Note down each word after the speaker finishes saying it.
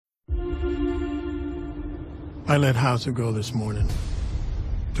I let Hauser go this morning.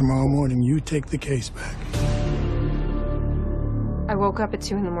 Tomorrow morning, you take the case back. I woke up at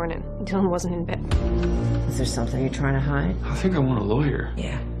 2 in the morning. Dylan wasn't in bed. Is there something you're trying to hide? I think I want a lawyer.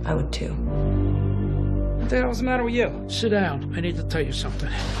 Yeah, I would too. What the hell's the matter with you? Sit down. I need to tell you something.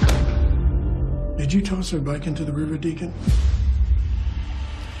 Did you toss her bike into the river, Deacon?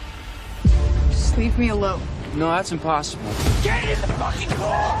 Just leave me alone. No, that's impossible. Get in the fucking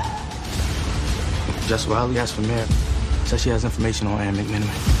car! Jess Wiley asked for Mayor. Says she has information on Ann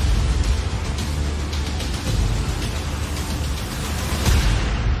McMiniman.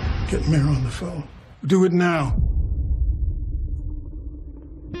 Get Mayor on the phone. Do it now.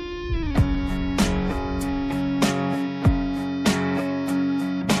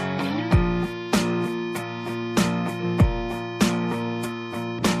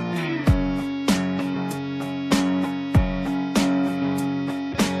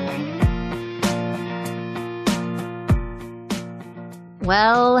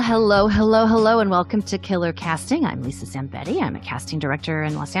 Well, hello, and welcome to Killer Casting. I'm Lisa Zambetti. I'm a casting director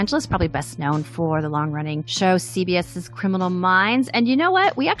in Los Angeles, probably best known for the long-running show CBS's Criminal Minds. And you know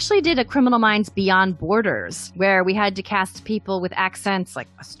what? We actually did a Criminal Minds Beyond Borders, where we had to cast people with accents like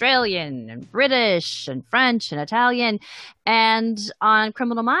Australian and British and French and Italian. And on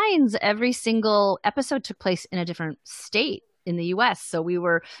Criminal Minds, every single episode took place in a different state in the U.S. So we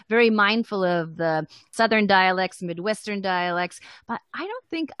were very mindful of the Southern dialects, Midwestern dialects, but I don't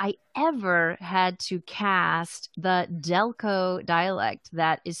think I ever had to cast the Delco dialect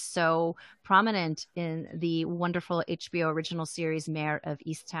that is so prominent in the wonderful HBO original series Mayor of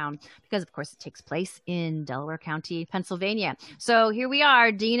Easttown, because of course it takes place in Delaware County, Pennsylvania. So here we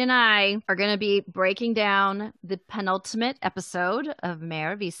are, Dean and I are going to be breaking down the penultimate episode of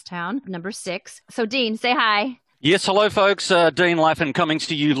Mayor of Easttown, number 6. So Dean, say hi. Yes, hello folks, Dean Laffin coming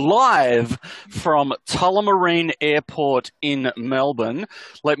to you live from Tullamarine Airport in Melbourne.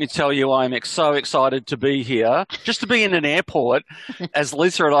 Let me tell you, I'm so excited to be here, just to be in an airport, as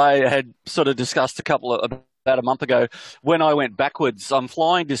Lisa and I had sort of discussed about a month ago. When I went backwards, I'm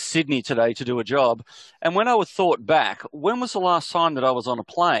flying to Sydney today to do a job, and when I was thought back, when was the last time that I was on a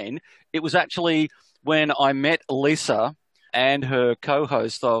plane? It was actually when I met Lisa and her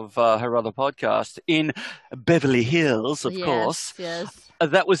co-host of her other podcast in Beverly Hills, of course. Yes.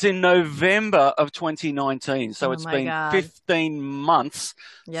 That was in November of 2019. So it's been God. 15 months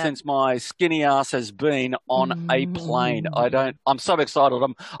since my skinny ass has been on a plane. I'm so excited.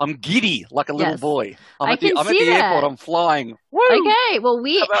 I'm giddy like a little boy. I'm at the airport. I'm flying. Woo! Okay. Well,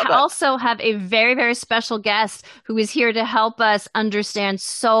 we also have a very, very special guest who is here to help us understand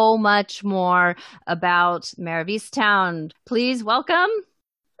so much more about Mayor of Easttown. Please welcome.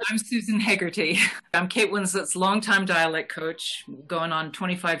 I'm Susan Hegarty. I'm Kate Winslet's longtime dialect coach, going on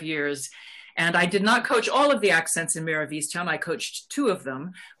 25 years. And I did not coach all of the accents in Mayor of Easttown. I coached 2 of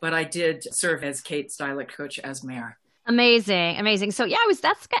them, but I did serve as Kate's dialect coach as mayor. Amazing. So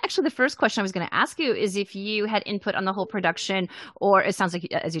that's actually the first question I was going to ask you, is if you had input on the whole production, or it sounds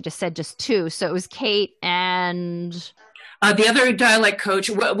like, as you just said, just 2. So it was Kate and... The other dialect coach,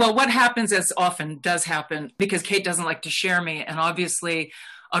 well, what happens, as often does happen, because Kate doesn't like to share me, and obviously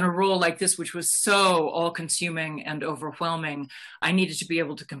on a role like this, which was so all-consuming and overwhelming, I needed to be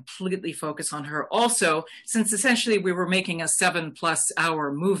able to completely focus on her. Also, since essentially we were making a 7+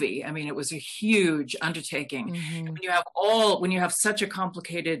 hour movie, I mean, it was a huge undertaking. Mm-hmm. When you have such a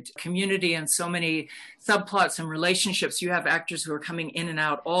complicated community and so many subplots and relationships, you have actors who are coming in and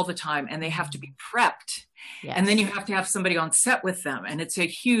out all the time, and they have to be prepped. Yes. And then you have to have somebody on set with them. And it's a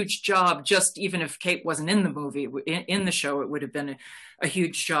huge job. Just even if Kate wasn't in the movie, in the show, it would have been a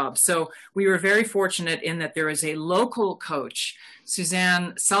huge job. So we were very fortunate in that there is a local coach,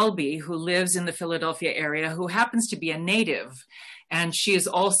 Suzanne Salby, who lives in the Philadelphia area, who happens to be a native. And she is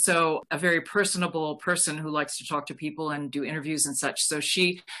also a very personable person who likes to talk to people and do interviews and such. So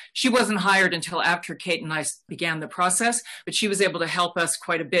she wasn't hired until after Kate and I began the process, but she was able to help us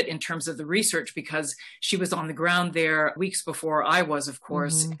quite a bit in terms of the research, because she was on the ground there weeks before I was, of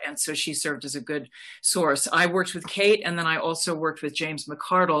course. Mm-hmm. And so she served as a good source. I worked with Kate, and then I also worked with James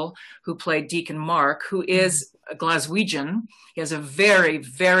McCardle, who played Deacon Mark, who is a Glaswegian. He has a very,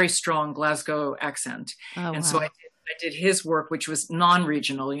 very strong Glasgow accent. So I did his work, which was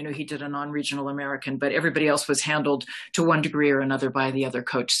non-regional. He did a non-regional American, but everybody else was handled to one degree or another by the other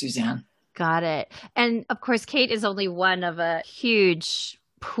coach, Suzanne. Got it. And of course, Kate is only one of a huge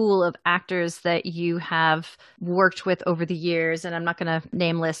pool of actors that you have worked with over the years, and I'm not going to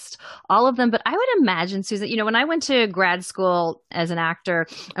name list all of them, but I would imagine, Susan, when I went to grad school as an actor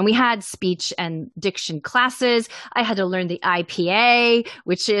and we had speech and diction classes, I had to learn the IPA,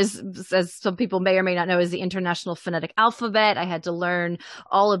 which is, as some people may or may not know, is the International Phonetic Alphabet. I had to learn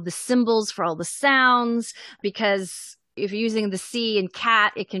all of the symbols for all the sounds, because if you're using the C in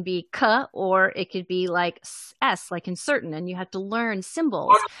cat, it can be K, or it could be like S, like in certain, and you have to learn symbols.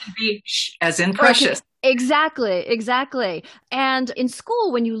 Or it could be sh, as in precious. Exactly. And in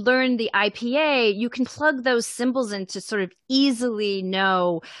school, when you learn the IPA, you can plug those symbols in to sort of easily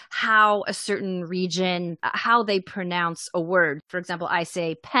know how a certain region, how they pronounce a word. For example, I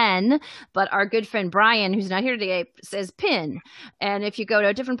say pen, but our good friend Brian, who's not here today, says pin. And if you go to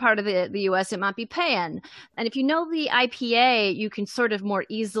a different part of the US, it might be pan. And if you know the IPA, you can sort of more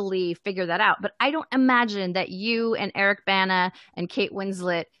easily figure that out. But I don't imagine that you and Eric Bana and Kate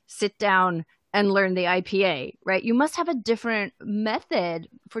Winslet sit down and learn the IPA, right? You must have a different method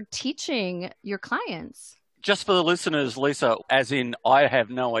for teaching your clients. Just for the listeners, Lisa, as in I have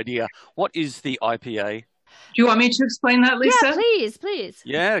no idea, what is the IPA? Do you want me to explain that, Lisa? Yeah, please.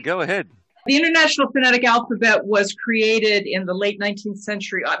 Yeah, go ahead. The International Phonetic Alphabet was created in the late 19th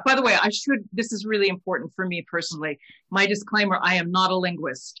century. By the way, this is really important for me personally. My disclaimer, I am not a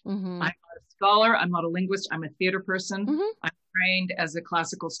linguist. I'm not a scholar. I'm not a linguist. I'm a theater person. I'm trained as a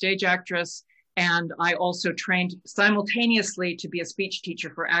classical stage actress. And I also trained simultaneously to be a speech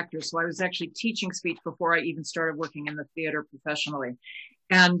teacher for actors. So I was actually teaching speech before I even started working in the theater professionally.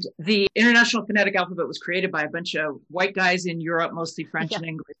 And the International Phonetic Alphabet was created by a bunch of white guys in Europe, mostly French and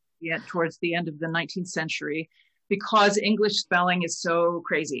English, towards the end of the 19th century, because English spelling is so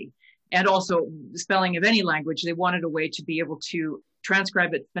crazy. And also spelling of any language, they wanted a way to be able to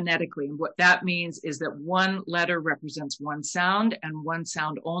transcribe it phonetically. And what that means is that one letter represents one sound and one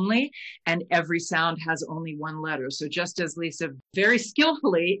sound only, and every sound has only one letter. So just as Lisa very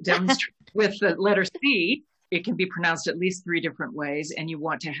skillfully demonstrated with the letter C, it can be pronounced at least 3 different ways. And you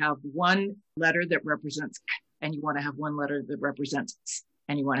want to have one letter that represents K, and you want to have one letter that represents S,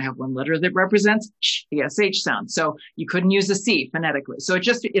 and you want to have one letter that represents sh, the SH sound. So you couldn't use a C phonetically. So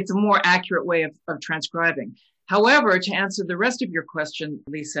it's a more accurate way of transcribing. However, to answer the rest of your question,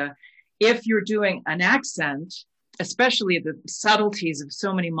 Lisa, if you're doing an accent, especially the subtleties of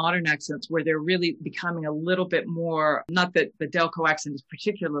so many modern accents where they're really becoming a little bit more, not that the Delco accent is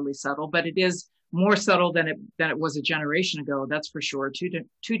particularly subtle, but it is more subtle than it was a generation ago. That's for sure.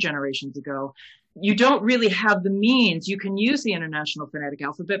 Two generations ago. You don't really have the means. You can use the International Phonetic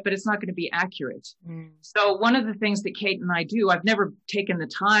Alphabet, but it's not going to be accurate. So one of the things that Kate and I do, I've never taken the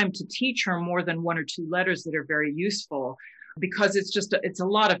time to teach her more than 1 or 2 letters that are very useful, because it's a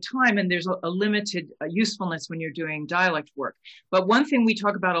lot of time and there's a limited usefulness when you're doing dialect work. But one thing we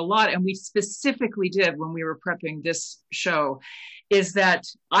talk about a lot, and we specifically did when we were prepping this show, is that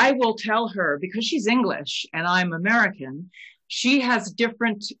I will tell her, because she's English and I'm American, she has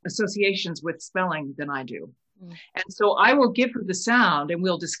different associations with spelling than I do. And so I will give her the sound and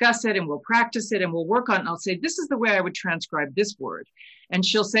we'll discuss it and we'll practice it and we'll work on it. And I'll say, this is the way I would transcribe this word. And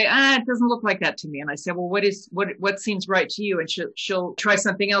she'll say, it doesn't look like that to me. And I say, well, what seems right to you? And she'll try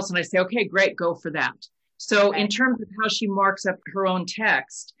something else. And I say, okay, great, go for that. So in terms of how she marks up her own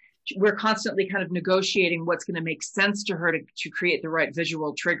text, we're constantly kind of negotiating what's going to make sense to her to create the right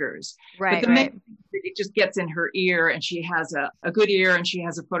visual triggers. But it just gets in her ear, and she has a good ear, and she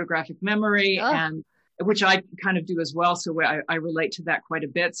has a photographic memory, and which I kind of do as well. So I relate to that quite a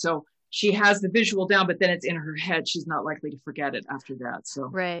bit. So she has the visual down, but then it's in her head. She's not likely to forget it after that. So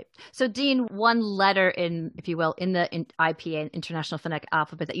right. So Dean, one letter in, if you will, in the IPA, International Phonetic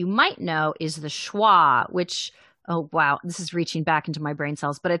Alphabet, that you might know is the schwa, which, oh wow, this is reaching back into my brain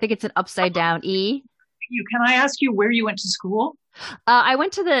cells, but I think it's an upside down E. Can I ask you where you went to school? I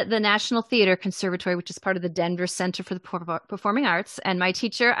went to the National Theater Conservatory, which is part of the Denver Center for the Performing Arts. And my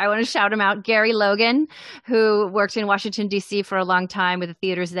teacher, I want to shout him out, Gary Logan, who worked in Washington, D.C. for a long time with the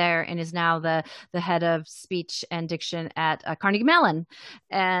theaters there and is now the head of speech and diction at Carnegie Mellon.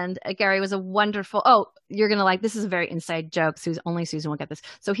 And Gary was a wonderful, you're going to like, this is a very inside joke. Only Susan will get this.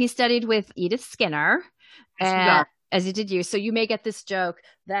 So he studied with Edith Skinner. As you did you. So you may get this joke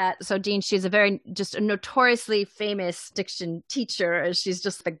so Dean, she's a notoriously famous diction teacher. She's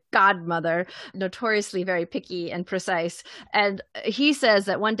just the godmother, notoriously very picky and precise. And he says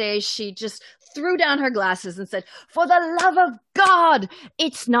that one day she just threw down her glasses and said, for the love of God,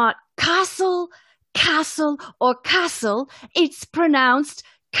 it's not castle, or castle. It's pronounced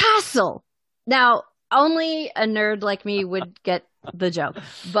castle. Now, only a nerd like me would get the joke,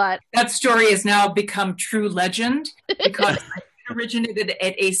 but that story has now become true legend because I originated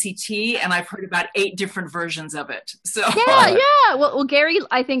at ACT, and I've heard about 8 different versions of it. So yeah. Well, Gary,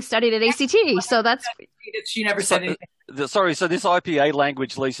 I think, studied at ACT, so that's. She never said anything. Sorry, so this IPA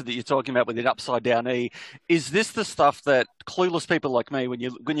language, Lisa, that you're talking about with an upside down E, is this the stuff that clueless people like me, when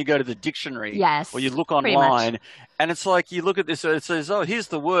you go to the dictionary, yes, or you look online, and it's like you look at this, it says, oh, here's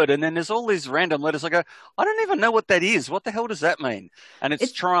the word, and then there's all these random letters. I go, I don't even know what that is. What the hell does that mean? And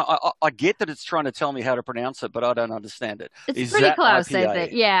it's trying. I get that it's trying to tell me how to pronounce it, but I don't understand it. It's pretty close, IPA? I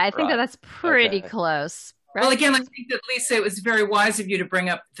think. Yeah, I think that's pretty close. Right? Well, again, I think that, Lisa, it was very wise of you to bring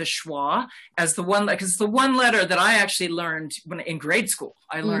up the schwa as the one, because it's the one letter that I actually learned when in grade school.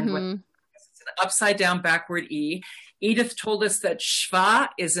 I learned it's an upside down backward E. Edith told us that schwa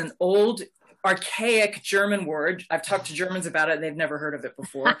is an old, archaic German word. I've talked to Germans about it, and they've never heard of it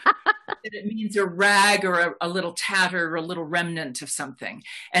before. It means a rag or a little tatter or a little remnant of something.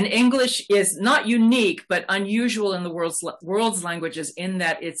 And English is not unique, but unusual in the world's languages in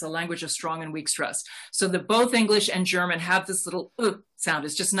that it's a language of strong and weak stress. So that both English and German have this little sound.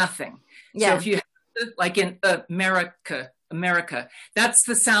 It's just nothing. Yeah. So if you have, like in America, that's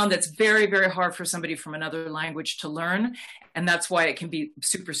the sound that's very, very hard for somebody from another language to learn. And that's why it can be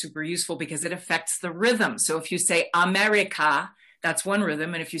super, super useful, because it affects the rhythm. So if you say America, that's one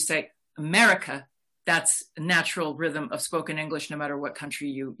rhythm. And if you say America, that's a natural rhythm of spoken English, no matter what country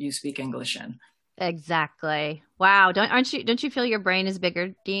you speak English in. Exactly. Wow. Don't you feel your brain is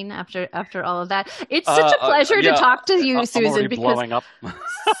bigger, Dean, after all of that? It's such a pleasure to talk to you, Susan, because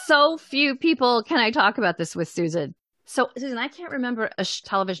so few people can I talk about this with Susan. So, Susan, I can't remember a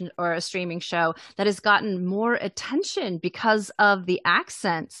television or a streaming show that has gotten more attention because of the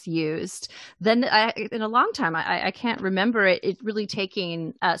accents used than in a long time. I can't remember it really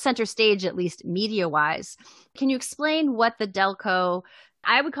taking center stage, at least media-wise. Can you explain what the Delco,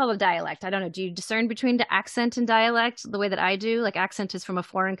 I would call it dialect. I don't know. Do you discern between the accent and dialect the way that I do? Like accent is from a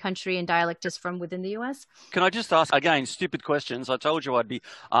foreign country and dialect is from within the U.S.? Can I just ask, again, stupid questions? I told you I'd be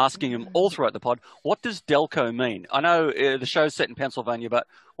asking them all throughout the pod. What does Delco mean? I know the show's set in Pennsylvania, but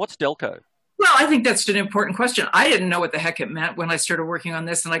what's Delco? Well, I think that's an important question. I didn't know what the heck it meant when I started working on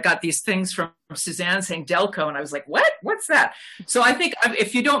this, and I got these things from Suzanne saying Delco, and I was like, what? What's that? So I think,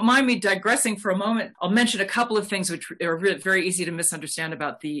 if you don't mind me digressing for a moment, I'll mention a couple of things which are very easy to misunderstand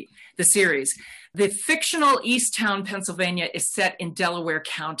about the series. The fictional Easttown, Pennsylvania is set in Delaware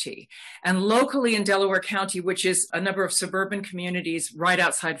County. And locally in Delaware County, which is a number of suburban communities right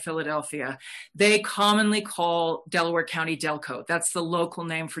outside Philadelphia, they commonly call Delaware County Delco. That's the local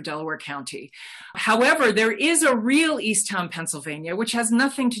name for Delaware County. However, there is a real Easttown, Pennsylvania, which has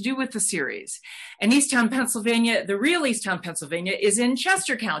nothing to do with the series. And Easttown, Pennsylvania, the real Easttown, Pennsylvania is in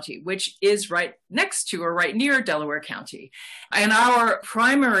Chester County, which is right next to or right near Delaware County. And our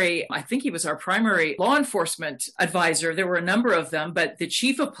primary, I think he was our primary law enforcement advisor, there were a number of them, but the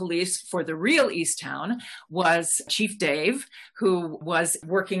chief of police for the real Easttown was Chief Dave, who was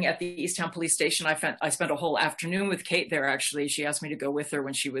working at the Easttown Police Station. I spent a whole afternoon with Kate there, actually. She asked me to go with her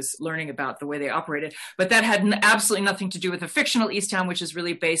when she was learning about the way they operated. But that had absolutely nothing to do with the fictional Easttown, which is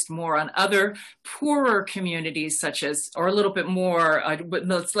really based more on other poorer communities, such as, or a little bit more,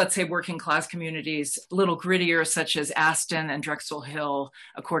 let's say working class communities, a little grittier, such as Aston and Drexel Hill,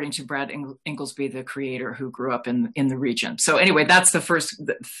 according to Brad Inglesby, the creator who grew up in the region. So anyway, that's the first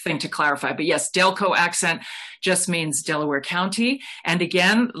thing to clarify. But yes, Delco accent just means Delaware County. And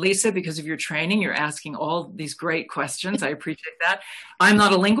again, Lisa, because of your training, you're asking all these great questions. I appreciate that. I'm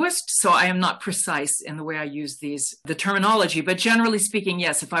not a linguist, so I am not precise in the way I use the terminology. But generally speaking,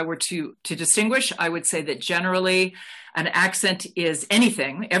 yes, if I were to distinguish, I would say that generally an accent is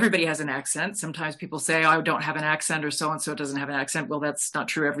anything. Everybody has an accent. Sometimes people say, I don't have an accent, or so-and-so doesn't have an accent. Well, that's not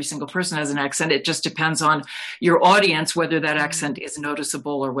true. Every single person has an accent. It just depends on your audience, whether that accent is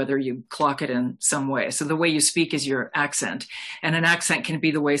noticeable or whether you clock it in some way. So the way you speak is your accent. And an accent can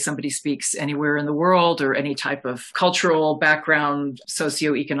be the way somebody speaks anywhere in the world, or any type of cultural background,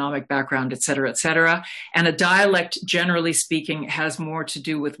 socioeconomic background, et cetera, et cetera. And a dialect, generally speaking, has more to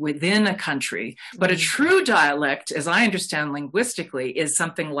do with within a country. But a true dialect, as I understand linguistically, is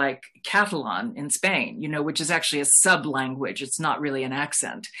something like Catalan in Spain, which is actually a sub-language. It's not really an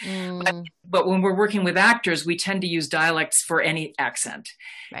accent. But when we're working with actors, we tend to use dialects for any accent.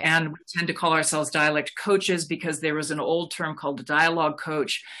 Right. And we tend to call ourselves dialect coaches because there was an old term called a dialogue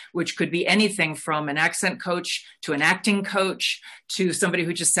coach, which could be anything from an accent coach to an acting coach to somebody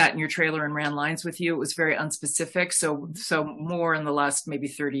who just sat in your trailer and ran lines with you. It was very unspecific. So more in the last maybe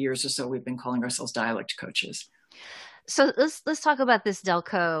 30 years or so, we've been calling ourselves dialect coaches. So let's talk about this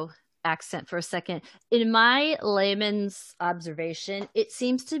Delco accent for a second. In my layman's observation, it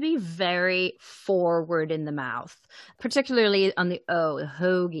seems to be very forward in the mouth, particularly on the O, the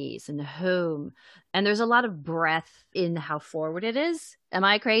hoagies and the home. And there's a lot of breath in how forward it is. Am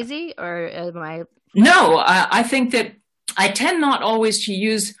I crazy or am I? No, I think that I tend not always to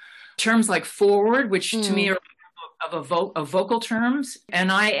use terms like forward, which to me are of vocal terms.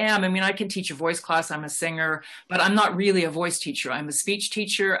 And I can teach a voice class. I'm a singer, but I'm not really a voice teacher. I'm a speech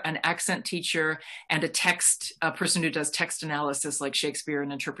teacher, an accent teacher, and a person who does text analysis like Shakespeare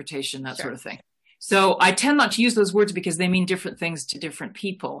and interpretation, that sort of thing. So I tend not to use those words because they mean different things to different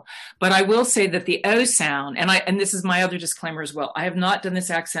people. But I will say that the O sound, and this is my other disclaimer as well, I have not done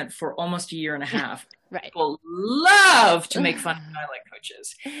this accent for almost a year and a half. Right. People love to make fun of dialect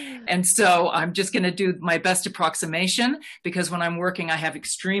coaches. And so I'm just going to do my best approximation because when I'm working, I have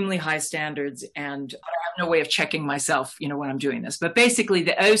extremely high standards and I have no way of checking myself, when I'm doing this. But basically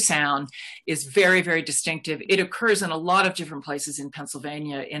the O sound is very, very distinctive. It occurs in a lot of different places in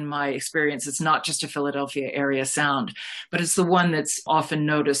Pennsylvania. In my experience, it's not just a Philadelphia area sound, but it's the one that's often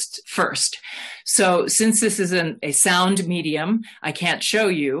noticed first. So since this is a sound medium, I can't show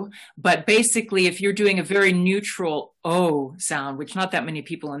you, but basically if you're doing a very neutral O sound, which not that many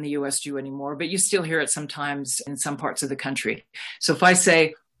people in the US do anymore, but you still hear it sometimes in some parts of the country. So if I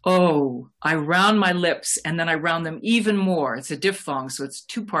say, oh, I round my lips and then I round them even more. It's a diphthong, so it's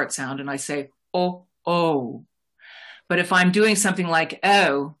two-part sound, and I say, oh, oh. But if I'm doing something like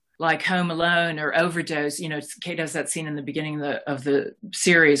oh, like Home Alone or Overdose, Kate has that scene in the beginning of the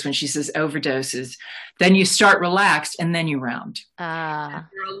series when she says overdoses, then you start relaxed and then you round. There are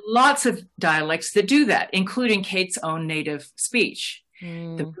lots of dialects that do that, including Kate's own native speech.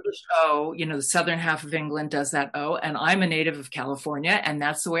 The British O, the southern half of England does that O, and I'm a native of California, and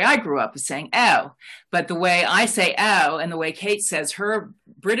that's the way I grew up, is saying O. But the way I say O and the way Kate says her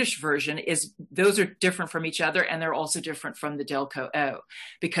British version is, those are different from each other, and they're also different from the Delco O,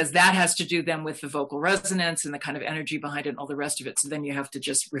 because that has to do then with the vocal resonance and the kind of energy behind it and all the rest of it. So then you have to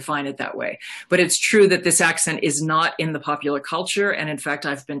just refine it that way. But it's true that this accent is not in the popular culture, and in fact,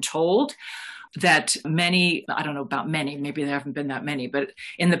 I've been told that many, I don't know about many, maybe there haven't been that many, but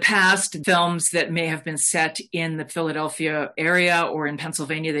in the past, films that may have been set in the Philadelphia area or in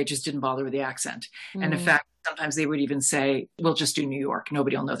Pennsylvania, they just didn't bother with the accent. And in fact, sometimes they would even say, we'll just do New York.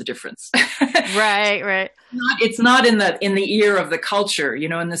 Nobody will know the difference. Right. It's not in the ear of the culture,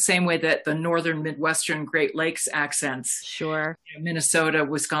 in the same way that the Northern Midwestern Great Lakes accents, Sure. Minnesota,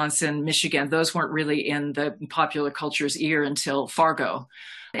 Wisconsin, Michigan, those weren't really in the popular culture's ear until Fargo.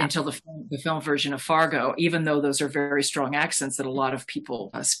 Until the film version of Fargo, even though those are very strong accents that a lot of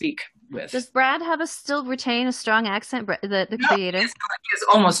people speak with. Does Brad still retain a strong accent, the creator? He has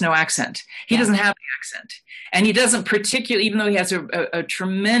almost no accent. He doesn't have the accent. And he doesn't particularly, even though he has a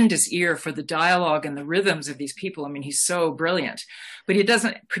tremendous ear for the dialogue and the rhythms of these people. I mean, he's so brilliant. But he's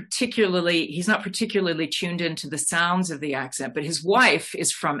not particularly tuned into the sounds of the accent. But his wife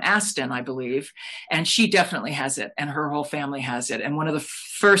is from Aston, I believe, and she definitely has it, and her whole family has it. And one of the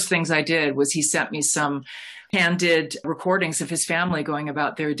first things I did was he sent me some candid recordings of his family going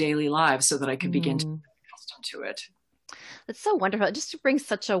about their daily lives so that I could begin to get accustomed to it. It's so wonderful. It just brings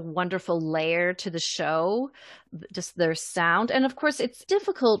such a wonderful layer to the show, just their sound. And of course, it's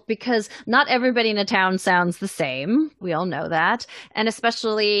difficult because not everybody in a town sounds the same. We all know that. And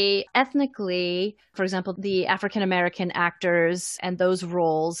especially ethnically, for example, the African-American actors and those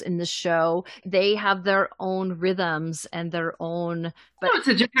roles in the show, they have their own rhythms and their own...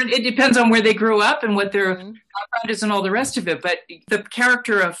 It depends on where they grew up and what their background is and all the rest of it. But the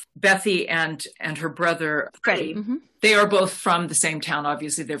character of Bethy and her brother, Freddie, they are both from the same town.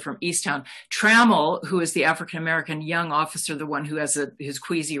 Obviously, they're from Easttown. Trammell, who is the African-American young officer, the one who has his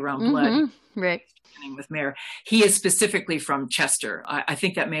queasy around blood, right, with Mayor, he is specifically from Chester. I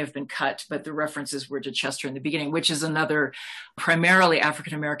think that may have been cut, but the references were to Chester in the beginning, which is another primarily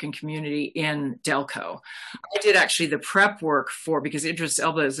African-American community in Delco. I did actually the prep work because Idris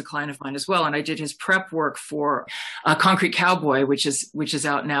Elba is a client of mine as well, and I did his prep work for Concrete Cowboy, which is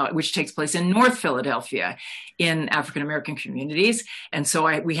out now, which takes place in North Philadelphia in African-American communities. And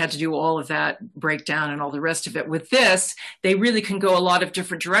so we had to do all of that breakdown and all the rest of it. With this, they really can go a lot of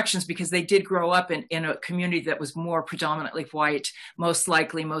different directions because they did grow up in a community that was more predominantly white, most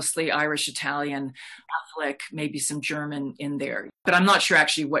likely mostly Irish, Italian, Catholic, maybe some German in there. But I'm not sure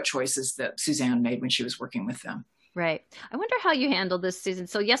actually what choices that Suzanne made when she was working with them. Right. I wonder how you handled this, Susan.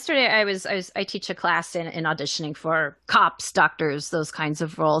 So yesterday I teach a class in auditioning for cops, doctors, those kinds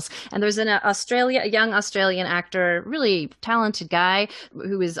of roles. And there's a young Australian actor, really talented guy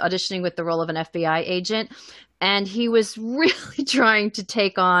who is auditioning with the role of an FBI agent. And he was really trying to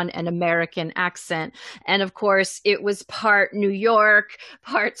take on an American accent. And of course, it was part New York,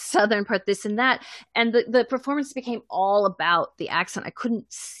 part Southern, part this and that. And the performance became all about the accent. I couldn't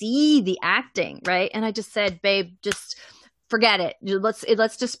see the acting, right? And I just said, babe, just forget it.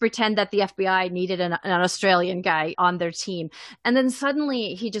 Let's just pretend that the FBI needed an Australian guy on their team. And then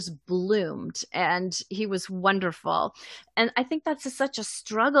suddenly he just bloomed and he was wonderful. And I think that's such a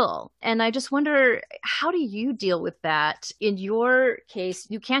struggle. And I just wonder, how do you deal with that? In your case,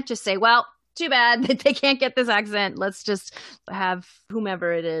 you can't just say, well, too bad that they can't get this accent. Let's just have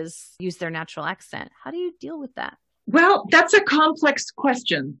whomever it is use their natural accent. How do you deal with that? Well, that's a complex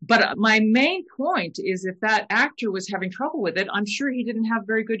question. But my main point is if that actor was having trouble with it, I'm sure he didn't have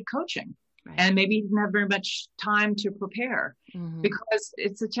very good coaching. Right. And maybe he didn't have very much time to prepare because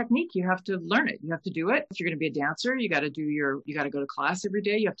it's a technique. You have to learn it. You have to do it. If you're going to be a dancer, you got to go to class every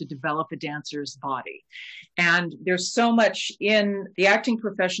day. You have to develop a dancer's body. And there's so much in the acting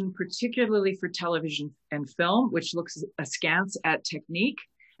profession, particularly for television and film, which looks askance at technique.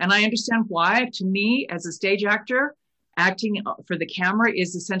 And I understand why. To me, as a stage actor, acting for the camera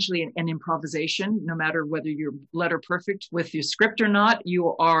is essentially an improvisation. No matter whether you're letter perfect with your script or not,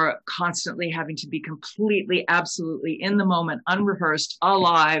 you are constantly having to be completely, absolutely in the moment, unrehearsed,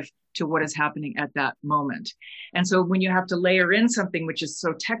 alive to what is happening at that moment. And so when you have to layer in something which is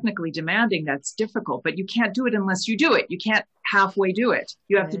so technically demanding, that's difficult, but you can't do it unless you do it. You can't halfway do it.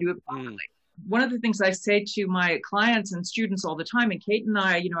 You have to do it properly. One of the things I say to my clients and students all the time, and Kate and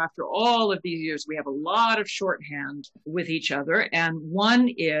I, after all of these years, we have a lot of shorthand with each other. And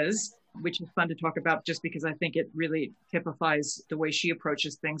one is, which is fun to talk about just because I think it really typifies the way she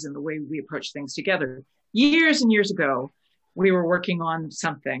approaches things and the way we approach things together. Years and years ago, we were working on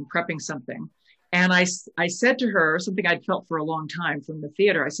something, prepping something. And I said to her something I'd felt for a long time from the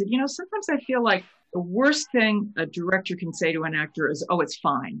theater. I said, sometimes I feel like the worst thing a director can say to an actor is, oh, it's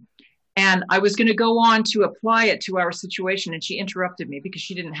fine. And I was going to go on to apply it to our situation. And she interrupted me because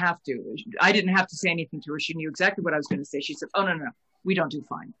she didn't have to. I didn't have to say anything to her. She knew exactly what I was going to say. She said, oh, no, we don't do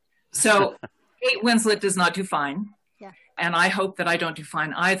fine. So Kate Winslet does not do fine. Yeah. And I hope that I don't do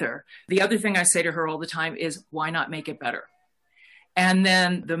fine either. The other thing I say to her all the time is, why not make it better? And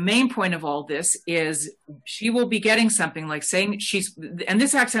then the main point of all this is she will be getting something like saying and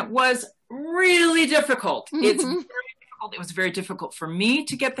this accent was really difficult. It's very difficult. It was very difficult for me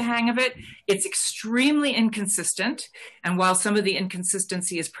to get the hang of it. It's extremely inconsistent. And while some of the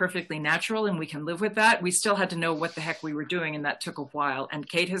inconsistency is perfectly natural and we can live with that, we still had to know what the heck we were doing. And that took a while. And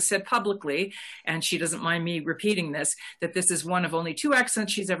Kate has said publicly, and she doesn't mind me repeating this, that this is one of only 2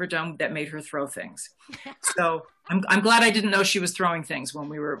 accents she's ever done that made her throw things. So I'm glad I didn't know she was throwing things when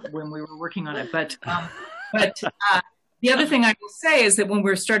we were working on it. But the other thing I will say is that when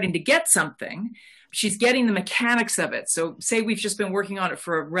we're starting to get something, she's getting the mechanics of it. So say we've just been working on it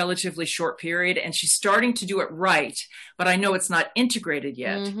for a relatively short period and she's starting to do it right, but I know it's not integrated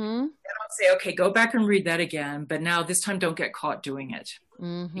yet. And I'll say, okay, go back and read that again. But now this time don't get caught doing it.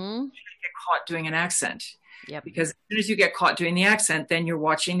 You get caught doing an accent. Yep. Because as soon as you get caught doing the accent, then you're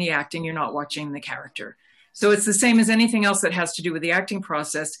watching the acting, you're not watching the character. So it's the same as anything else that has to do with the acting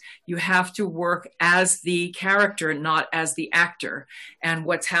process. You have to work as the character, not as the actor. And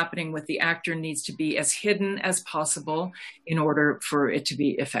what's happening with the actor needs to be as hidden as possible in order for it to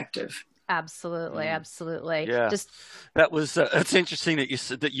be effective. Absolutely, absolutely. Yeah, it's interesting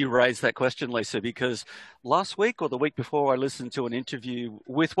that you raised that question, Lisa, because last week or the week before, I listened to an interview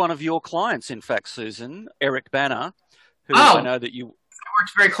with one of your clients, in fact, Susan, Eric Banner, who I know that you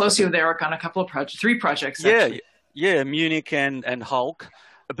worked very closely with Eric on a couple of projects, 3 projects. Actually. Yeah, Munich and Hulk.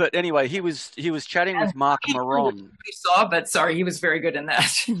 But anyway, he was chatting with Mark Maron. We saw, but sorry, he was very good in that.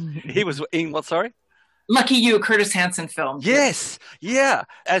 He was in what? Sorry. Lucky You, Curtis Hanson film. Yes, yeah.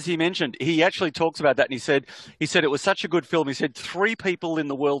 As he mentioned, he actually talks about that, and he said it was such a good film. He said 3 people in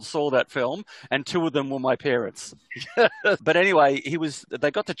the world saw that film, and 2 of them were my parents. But anyway,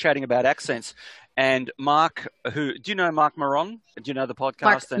 they got to chatting about accents, and Mark, do you know Mark Maron? Do you know the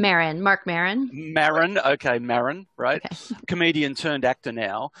podcast? Mark Maron. Maron, okay, Maron, right? Okay. Comedian turned actor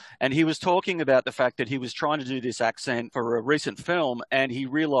now, and he was talking about the fact that he was trying to do this accent for a recent film, and he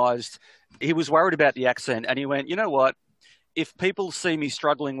realized he was worried about the accent, and he went, you know what? If people see me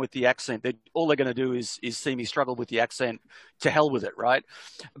struggling with the accent, all they're going to do is see me struggle with the accent. To hell with it, right?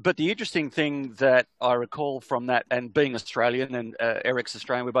 But the interesting thing that I recall from that, and being Australian, and Eric's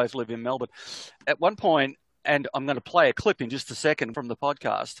Australian, we both live in Melbourne, at one point, and I'm going to play a clip in just a second from the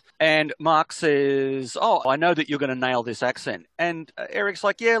podcast, and Mark says, oh, I know that you're going to nail this accent. And Eric's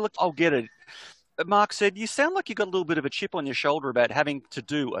like, yeah, look, I'll get it. Mark said, you sound like you got a little bit of a chip on your shoulder about having to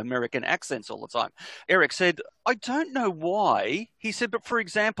do American accents all the time. Eric said, I don't know why. He said, but for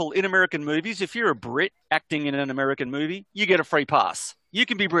example, in American movies, if you're a Brit acting in an American movie, you get a free pass. You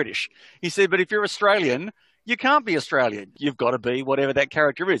can be British. He said, but if you're Australian, you can't be Australian. You've got to be whatever that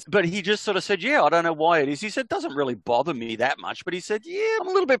character is. But he just sort of said, yeah, I don't know why it is. He said, it doesn't really bother me that much. But he said, yeah, I'm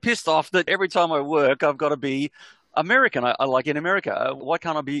a little bit pissed off that every time I work, I've got to be American. I like in America. Why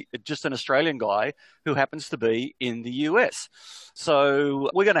can't I be just an Australian guy who happens to be in the US? So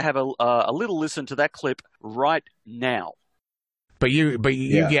we're going to have a little listen to that clip right now. But you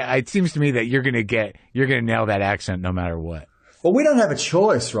get, it seems to me that you're going to nail that accent no matter what. Well, we don't have a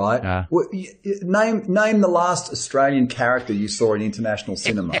choice, right? Name the last Australian character you saw in international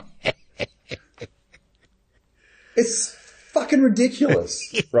cinema. It's fucking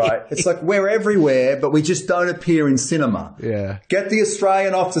ridiculous, right? It's like we're everywhere, but we just don't appear in cinema. Yeah. Get the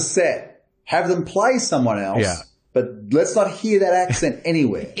Australian off the set. Have them play someone else. Yeah. But let's not hear that accent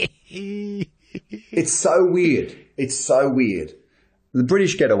anywhere. It's so weird. It's so weird. The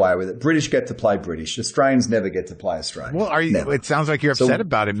British get away with it. British get to play British. Australians never get to play Australian. Well, are you? Never. It sounds like you're upset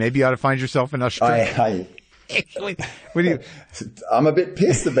about it. Maybe you ought to find yourself in Australia. I'm a bit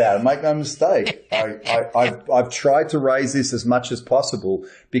pissed about it. Make no mistake. I've tried to raise this as much as possible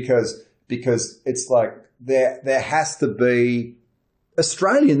because it's like there has to be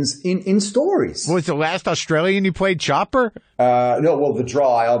Australians in stories. Was the last Australian you played Chopper? No, well, The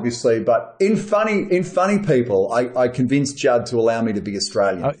Dry, obviously, but in funny people, I convinced Judd to allow me to be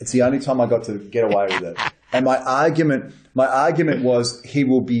Australian. It's the only time I got to get away with it. And my argument was he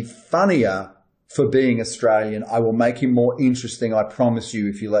will be funnier for being Australian. I will make him more interesting, I promise you,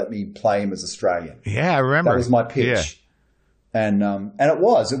 if you let me play him as Australian. Yeah, I remember. That was my pitch. Yeah. And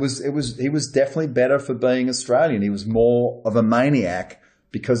he was definitely better for being Australian. He was more of a maniac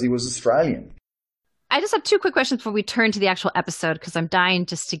because he was Australian. I just have two quick questions before we turn to the actual episode because I'm dying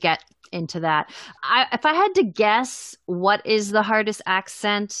just to get into that. If I had to guess what is the hardest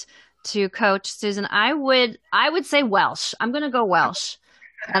accent to coach, Susan, I would say Welsh. I'm going to go Welsh.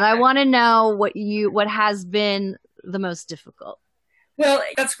 And I want to know what has been the most difficult. Well,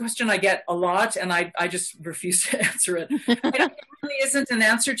 that's a question I get a lot, and I just refuse to answer it. There really isn't an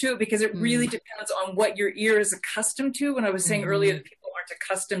answer to it because it really depends on what your ear is accustomed to. When I was saying earlier that people aren't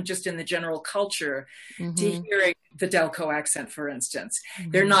accustomed just in the general culture to hearing the Delco accent, for instance.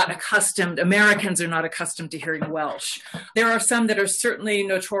 They're not accustomed, Americans are not accustomed to hearing Welsh. There are some that are certainly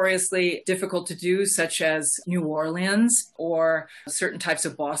notoriously difficult to do, such as New Orleans or certain types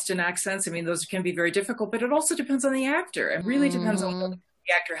of Boston accents. I mean, those can be very difficult, but it also depends on the actor. It really depends on whether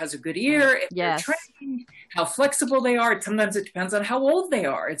the actor has a good ear, if they're trained, how flexible they are. Sometimes it depends on how old they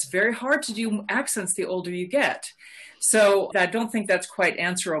are. It's very hard to do accents the older you get. So I don't think that's quite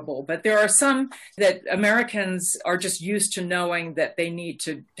answerable, but there are some that Americans are just used to knowing that they need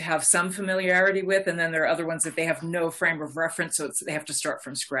to have some familiarity with, and then there are other ones that they have no frame of reference, so they have to start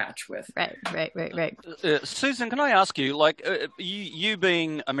from scratch with. Right. Susan, can I ask you, like you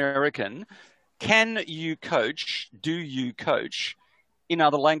being American, do you coach in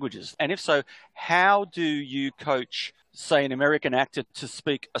other languages? And if so, how do you coach, say, an American actor to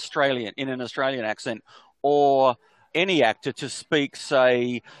speak Australian in an Australian accent, or any actor to speak,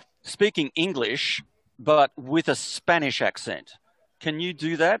 say, speaking English, but with a Spanish accent? Can you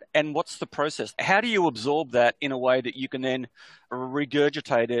do that? And what's the process? How do you absorb that in a way that you can then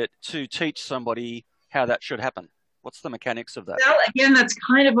regurgitate it to teach somebody how that should happen? What's the mechanics of that? Well, again, that's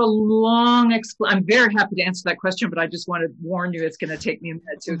kind of a long I'm very happy to answer that question, but I just want to warn you, it's going to take me a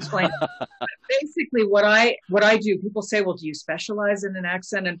minute to explain. Basically, what I do, people say, well, do you specialize in an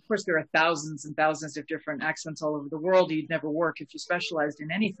accent? And of course, there are thousands and thousands of different accents all over the world. You'd never work if you specialized in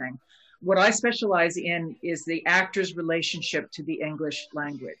anything. What I specialize in is the actor's relationship to the English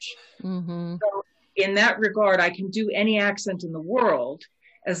language. So in that regard, I can do any accent in the world,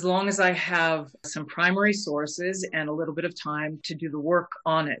 as long as I have some primary sources and a little bit of time to do the work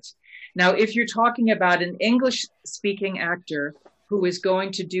on it. Now, if you're talking about an English-speaking actor who is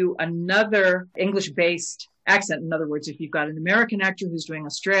going to do another English-based accent, in other words, if you've got an American actor who's doing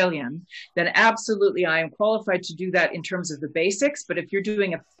Australian, then absolutely I am qualified to do that in terms of the basics. But if you're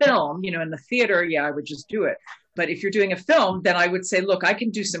doing a film, in the theater, I would just do it. But if you're doing a film, then I would say, look, I can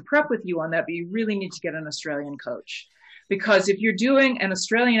do some prep with you on that, but you really need to get an Australian coach. Because if you're doing an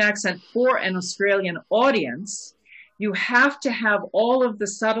Australian accent for an Australian audience, you have to have all of the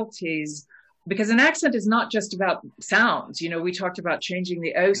subtleties, because an accent is not just about sounds. We talked about changing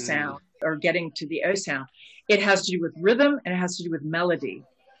the O sound or getting to the O sound. It has to do with rhythm and it has to do with melody.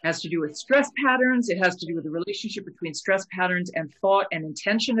 It has to do with stress patterns. It has to do with the relationship between stress patterns and thought and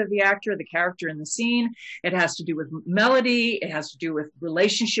intention of the actor, the character in the scene. It has to do with melody. It has to do with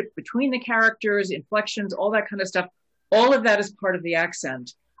relationship between the characters, inflections, all that kind of stuff. All of that is part of the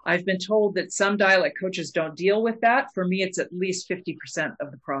accent. I've been told that some dialect coaches don't deal with that. For me, it's at least 50%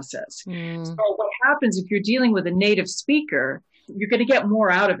 of the process. So what happens if you're dealing with a native speaker, you're going to get more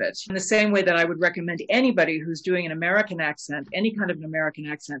out of it. In the same way that I would recommend anybody who's doing an American accent, any kind of an American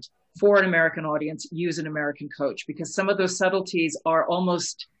accent for an American audience, use an American coach, because some of those subtleties are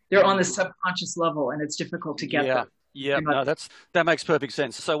they're on the subconscious level and it's difficult to get them. Yeah, no, that makes perfect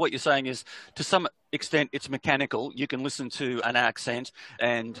sense. So what you're saying is, to some extent, it's mechanical. You can listen to an accent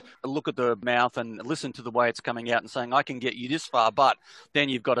and look at the mouth and listen to the way it's coming out and saying, I can get you this far, but then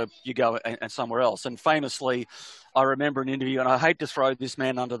you go and somewhere else. And famously, I remember an interview, and I hate to throw this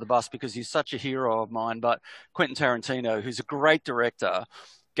man under the bus because he's such a hero of mine, but Quentin Tarantino, who's a great director,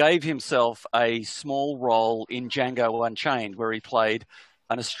 gave himself a small role in Django Unchained, where he played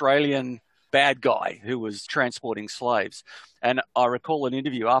an Australian bad guy who was transporting slaves. And I recall an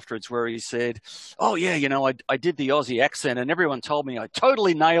interview afterwards where he said, oh yeah, I did the Aussie accent and everyone told me I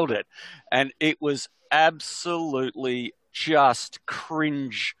totally nailed it. And it was absolutely just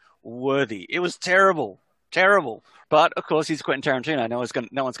cringe worthy. It was terrible. But of course, he's Quentin Tarantino.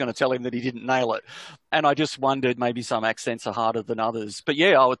 No one's going to tell him that he didn't nail it. And I just wondered, maybe some accents are harder than others. But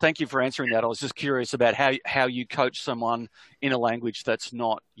yeah, I would thank you for answering that. I was just curious about how you coach someone in a language that's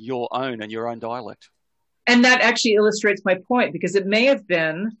not your own and your own dialect. And that actually illustrates my point, because it may have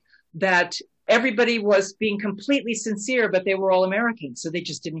been that everybody was being completely sincere, but they were all American, so they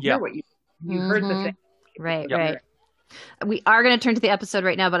just didn't hear what you heard the thing. Right. We are going to turn to the episode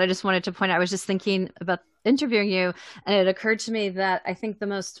right now, but I just wanted to point out, I was just thinking about interviewing you, and it occurred to me that I think the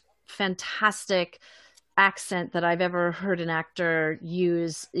most fantastic accent that I've ever heard an actor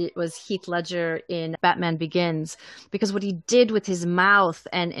use, it was Heath Ledger in Batman Begins, because what he did with his mouth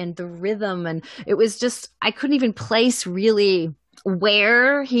and the rhythm, and it was just, I couldn't even place really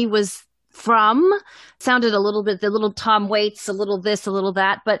where he was from. Sounded a little bit, the little Tom Waits, a little this, a little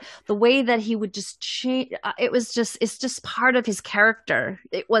that, but the way that he would just change, it's just part of his character.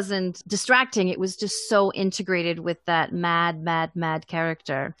 It wasn't distracting. It was just so integrated with that mad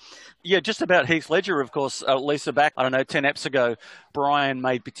character. Yeah, just about Heath Ledger, of course, Lisa, back, 10 eps ago, Brian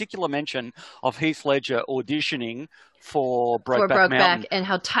made particular mention of Heath Ledger auditioning for Brokeback Mountain. And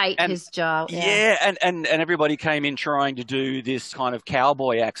how tight his jaw. Yeah, and everybody came in trying to do this kind of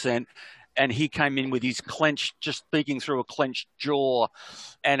cowboy accent, and he came in with his just speaking through a clenched jaw,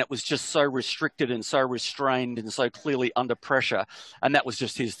 and it was just so restricted and so restrained and so clearly under pressure, and that was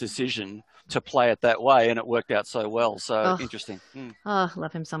just his decision to play it that way, and it worked out so well. So interesting. Oh,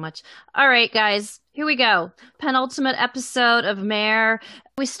 love him so much. All right, guys, here we go. Penultimate episode of Mare.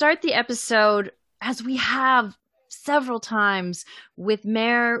 We start the episode, as we have several times, with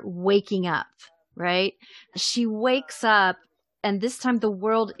Mare waking up, right? She wakes up, and this time the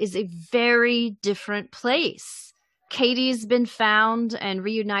world is a very different place. Katie's been found and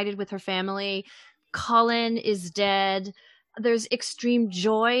reunited with her family. Colin is dead. There's extreme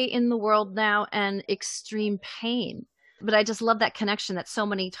joy in the world now and extreme pain. But I just love that connection that so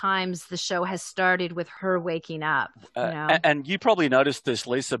many times the show has started with her waking up. And you probably noticed this,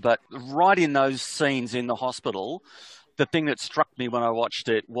 Lisa, but right in those scenes in the hospital, the thing that struck me when I watched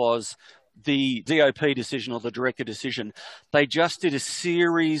it was the DOP decision, or the director decision. They just did a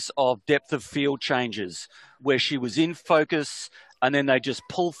series of depth of field changes where she was in focus, and then they just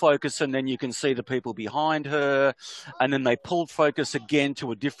pull focus, and then you can see the people behind her, and then they pulled focus again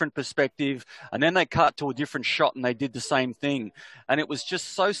to a different perspective, and then they cut to a different shot, and they did the same thing. And it was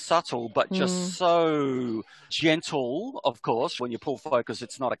just so subtle, but just so gentle. Of course, when you pull focus,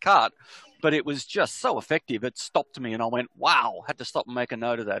 it's not a cut, but it was just so effective. It stopped me, and I went, wow, had to stop and make a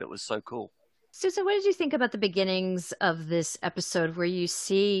note of that. It was so cool. Susan, what did you think about the beginnings of this episode, where you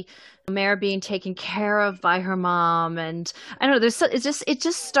see Mare being taken care of by her mom? And I don't know, it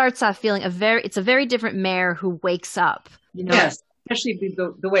just starts off feeling it's a very different Mare who wakes up. Yes, especially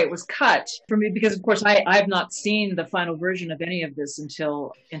the way it was cut for me, because of course I've not seen the final version of any of this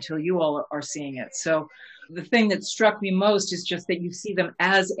until you all are seeing it. So the thing that struck me most is just that you see them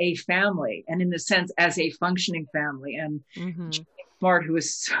as a family, and in a sense as a functioning family. And Smart, who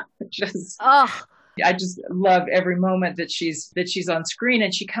is just I just love every moment that she's on screen,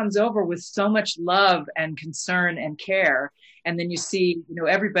 and she comes over with so much love and concern and care. And then you see,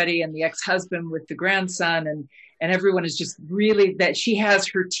 everybody, and the ex-husband with the grandson, and everyone is just really, that she has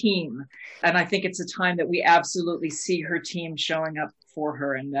her team. And I think it's a time that we absolutely see her team showing up for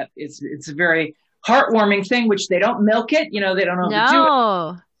her, and that it's a very heartwarming thing, which they don't milk it, they don't know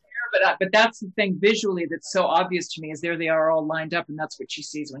how to do it. but that's the thing visually that's so obvious to me is there they are all lined up, and that's what she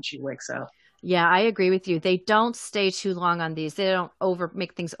sees when she wakes up. Yeah, I agree with you. They don't stay too long on these. They don't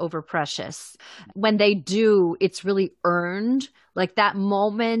make things over precious. When they do, it's really earned. Like that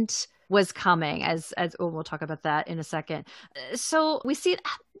moment was coming we'll talk about that in a second. So we see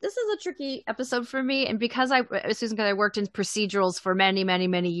this is a tricky episode for me. And because I worked in procedurals for many, many,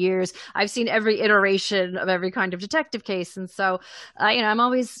 many years, I've seen every iteration of every kind of detective case. And so, I'm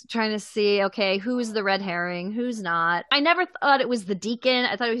always trying to see, okay, who's the red herring? Who's not? I never thought it was the deacon.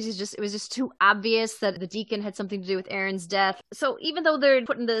 I thought it was just too obvious that the deacon had something to do with Aaron's death. So even though they're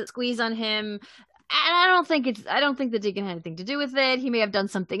putting the squeeze on him, and I don't think the deacon had anything to do with it. He may have done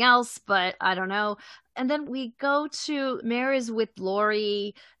something else, but I don't know. And then we go to Mare is with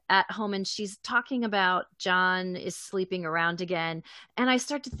Laurie at home, and she's talking about John is sleeping around again. And I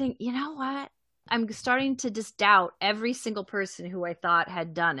start to think, you know what? I'm starting to just doubt every single person who I thought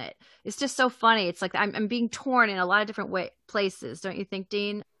had done it. It's just so funny. It's like I'm being torn in a lot of different places. Don't you think,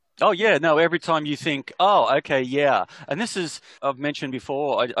 Dean? Oh, yeah. No, every time you think, oh, okay, yeah. And this is, I've mentioned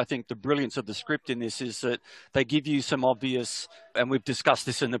before, I think the brilliance of the script in this is that they give you some obvious, and we've discussed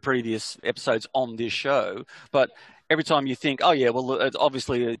this in the previous episodes on this show, but every time you think, oh, yeah, well, it's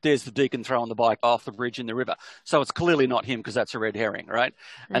obviously there's the deacon throwing the bike off the bridge in the river. So it's clearly not him because that's a red herring, right?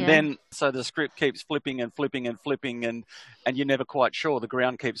 And then, so the script keeps flipping and flipping and flipping, and you're never quite sure. The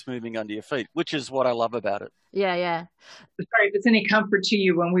ground keeps moving under your feet, which is what I love about it. Yeah, yeah. Sorry, if it's any comfort to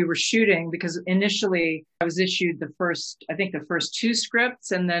you when we were shooting, because initially I was issued the first two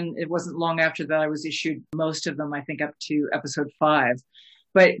scripts, and then it wasn't long after that I was issued most of them, I think up to episode 5.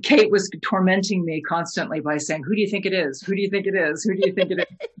 But Kate was tormenting me constantly by saying, who do you think it is? Who do you think it is? Who do you think it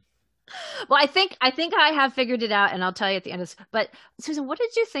is? Well, I think I have figured it out, and I'll tell you at the end of this. But Susan, what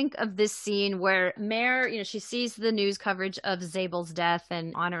did you think of this scene where Mare, she sees the news coverage of Zabel's death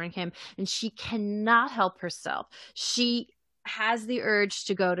and honoring him, and she cannot help herself. She has the urge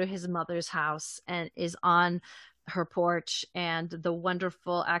to go to his mother's house and is on her porch, and the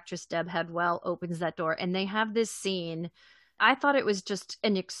wonderful actress Deb Headwell opens that door, and they have this scene. I thought it was just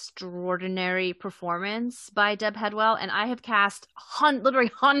an extraordinary performance by Deb Headwell, and I have cast literally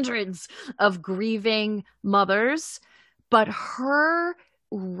hundreds of grieving mothers, but her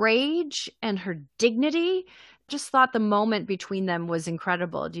rage and her dignity, just thought the moment between them was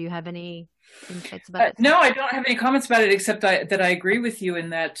incredible. Do you have any insights about it? No, I don't have any comments about it, except that I agree with you in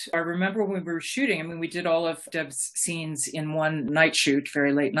that I remember when we were shooting, we did all of Deb's scenes in one night shoot,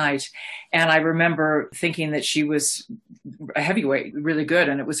 very late night. And I remember thinking that she was a heavyweight, really good.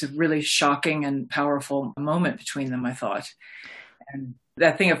 And it was a really shocking and powerful moment between them, I thought. And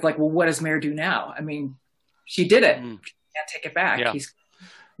that thing of like, well, what does Mare do now? She did it. She can't take it back. Yeah.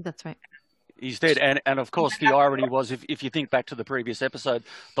 That's right. He's dead. And of course, the irony was, if you think back to the previous episode,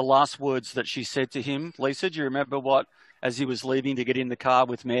 the last words that she said to him, Lisa, do you remember as he was leaving to get in the car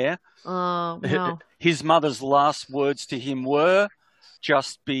with Mare? Oh, no. His mother's last words to him were,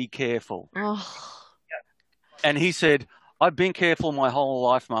 just be careful. Oh. And he said, I've been careful my whole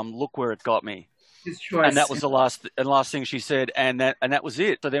life, Mum. Look where it got me. His choice. And that was the last thing she said, and that was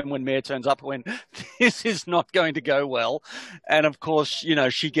it. So then when Mare turns up, this is not going to go well, and of course,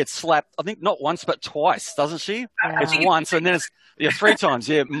 she gets slapped. I think not once but twice, doesn't she? Yeah. It's once, and then it's 3 times.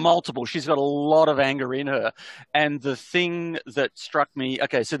 Yeah, multiple. She's got a lot of anger in her. And the thing that struck me,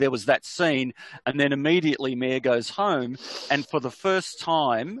 okay, so there was that scene, and then immediately Mare goes home, and for the first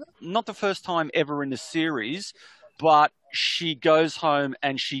time, not the first time ever in the series, but she goes home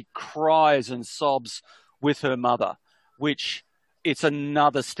and she cries and sobs with her mother, which it's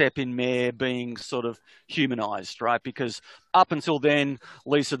another step in Mare being sort of humanized, right? Because up until then,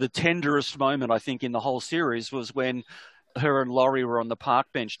 Lisa, the tenderest moment, I think, in the whole series was when her and Laurie were on the park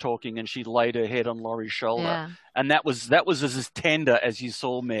bench talking and she laid her head on Laurie's shoulder. Yeah. And that was as tender as you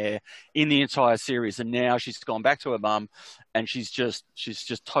saw Mare in the entire series. And now she's gone back to her mum and she's just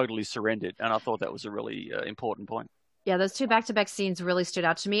totally surrendered. And I thought that was a really important point. Yeah, those 2 back-to-back scenes really stood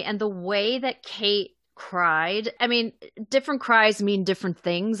out to me. And the way that Kate cried, different cries mean different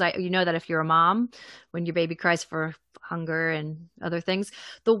things. You know that if you're a mom, when your baby cries for hunger and other things,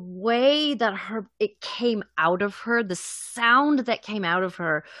 the way that it came out of her, the sound that came out of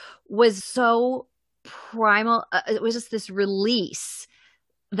her was so primal. It was just this release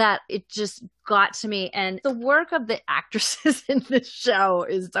that it just got to me. And the work of the actresses in this show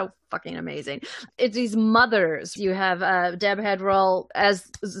is so fucking amazing. It's these mothers. You have Deb Headwell as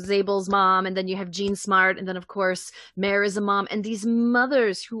Zabel's mom, and then you have Jean Smart, and then of course Mare is a mom, and these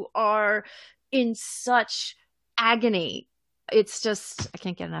mothers who are in such agony It's just, I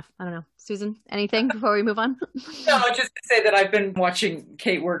can't get enough. I don't know. Susan, anything before we move on? No, just to say that I've been watching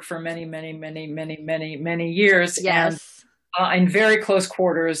Kate work for many, many, many, many, many, many years. Yes. And in very close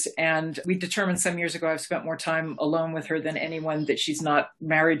quarters. And we determined some years ago I've spent more time alone with her than anyone that she's not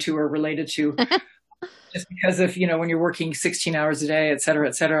married to or related to. Just because of, when you're working 16 hours a day, et cetera,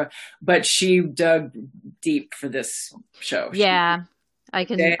 et cetera. But she dug deep for this show. Yeah, I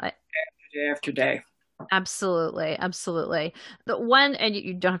can. Day after day. Absolutely. Absolutely. The one, and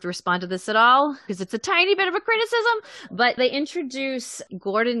you don't have to respond to this at all because it's a tiny bit of a criticism, but they introduce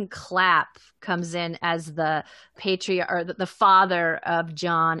Gordon Clapp comes in as the patriarch or the father of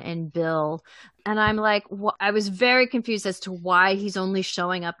John and Bill. And I'm like, I was very confused as to why he's only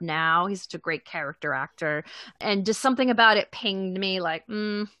showing up now. He's such a great character actor. And just something about it pinged me like,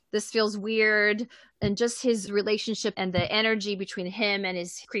 this feels weird. And just his relationship and the energy between him and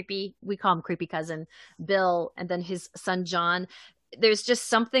his we call him creepy cousin, Bill, and then his son, John. There's just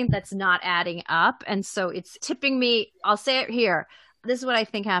something that's not adding up. And so it's tipping me. I'll say it here. This is what I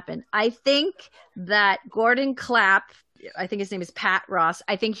think happened. I think that Gordon Clapp, I think his name is Pat Ross.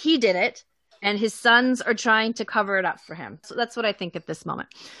 I think he did it. And his sons are trying to cover it up for him. So that's what I think at this moment.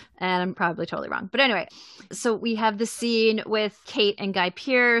 And I'm probably totally wrong. But anyway, so we have the scene with Kate and Guy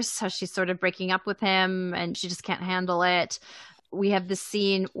Pearce, how she's sort of breaking up with him and she just can't handle it. We have the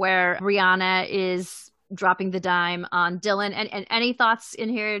scene where Brianna is dropping the dime on Dylan. And any thoughts in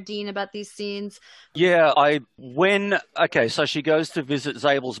here, Dean, about these scenes? Yeah, so she goes to visit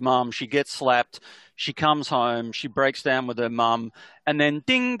Zabel's mum. She gets slapped. She comes home. She breaks down with her mum. And then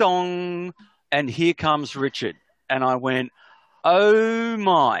ding dong. And here comes Richard. And I went, oh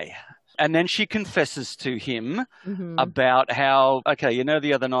my. And then she confesses to him about how,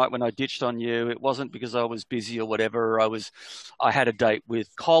 the other night when I ditched on you, it wasn't because I was busy or whatever. I had a date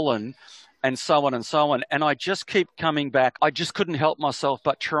with Colin and so on and so on. And I just keep coming back. I just couldn't help myself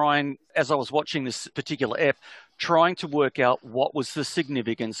but trying, as I was watching this particular ep, trying to work out what was the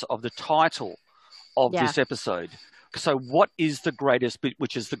significance of the title of this episode. So what is the greatest,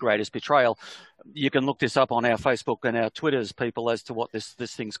 which is the greatest betrayal? You can look this up on our Facebook and our Twitters, people, as to what this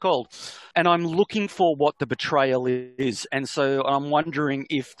thing's called. And I'm looking for what the betrayal is. And so I'm wondering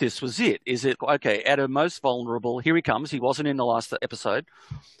if this was it. Is it, at her most vulnerable, here he comes. He wasn't in the last episode.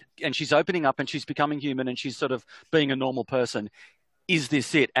 And she's opening up and she's becoming human and she's sort of being a normal person. Is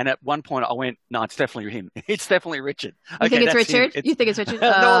this it? And at one point I went, no, it's definitely him. It's definitely Richard. You think it's Richard? You think it's Richard?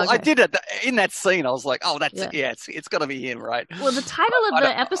 No, I did it in that scene. I was like, oh, that's it. Yeah, it's got to be him, right? Well, the title of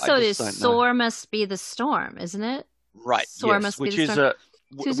the episode is "Sore Must Be the Storm," isn't it? Right. Sore must be the storm.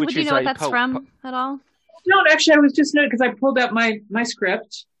 Susan, would you know what that's from at all? No, actually, I was just noting because I pulled out my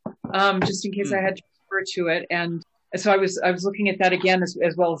script just in case I had to refer to it, and so I was looking at that again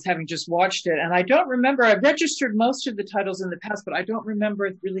as well as having just watched it. And I don't remember, I've registered most of the titles in the past, but I don't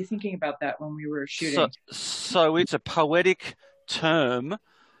remember really thinking about that when we were shooting. So it's a poetic term,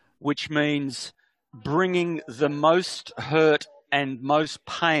 which means bringing the most hurt and most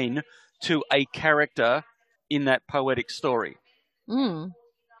pain to a character in that poetic story.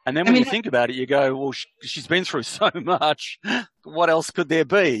 And then when you think about it, you go, well, she's been through so much. What else could there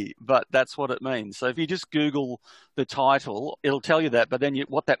be? But that's what it means. So if you just Google the title, it'll tell you that. But then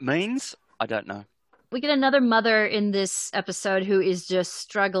what that means, I don't know. We get another mother in this episode who is just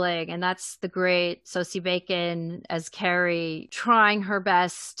struggling. And that's the great Sosie Bacon as Carrie, trying her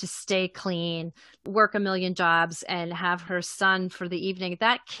best to stay clean, work a million jobs, and have her son for the evening.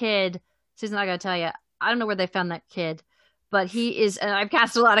 That kid, Susan, I got to tell you, I don't know where they found that kid. But he is, and I've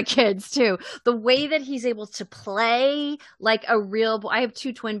cast a lot of kids too. The way that he's able to play like a real boy. I have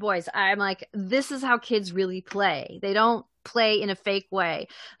 2 twin boys. I'm like, this is how kids really play. They don't play in a fake way.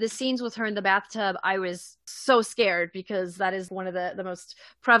 The scenes with her in the bathtub, I was so scared because that is one of the most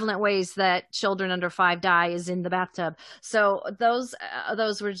prevalent ways that children under 5 die is in the bathtub. So those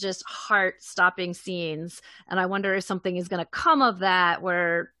were just heart-stopping scenes. And I wonder if something is going to come of that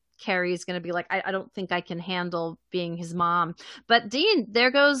where Carrie is going to be like, I don't think I can handle being his mom. But Dean, there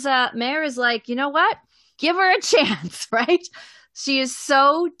goes Mare is like, you know what? Give her a chance, right? She is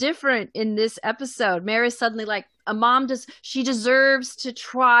so different in this episode. Mare is suddenly like, a mom she deserves to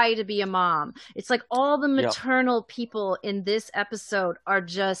try to be a mom. It's like all the maternal people in this episode are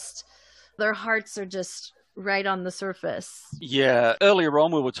just, their hearts are just right on the surface. Yeah. Earlier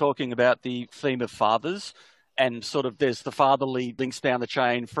on, we were talking about the theme of fathers. And sort of there's the fatherly links down the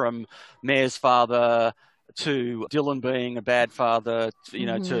chain from Mare's father to Dylan being a bad father, you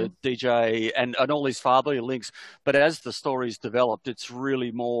know, to DJ and all his fatherly links. But as the story's developed, it's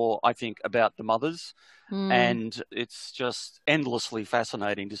really more, I think, about the mothers. And it's just endlessly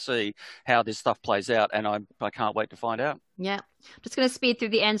fascinating to see how this stuff plays out. And I can't wait to find out. Yeah. Just going to speed through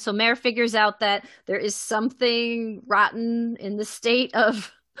the end. So Mare figures out that there is something rotten in the state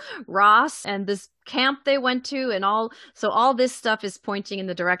of Ross and this camp they went to and all this stuff is pointing in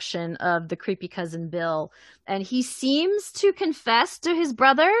the direction of the creepy cousin Bill, and he seems to confess to his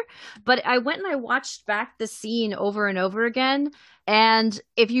brother. But I went and I watched back the scene over and over again, and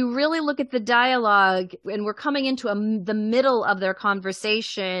if you really look at the dialogue, and we're coming into the middle of their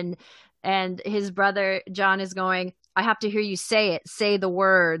conversation, and his brother John is going, I have to hear you say it, say the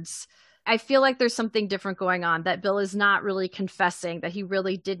words. I feel like there's something different going on, that Bill is not really confessing that he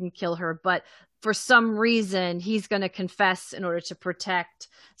really didn't kill her, but for some reason he's going to confess in order to protect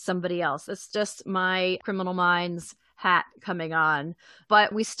somebody else. It's just my Criminal Minds hat coming on.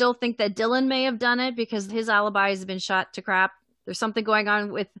 But we still think that Dylan may have done it because his alibi has been shot to crap. There's something going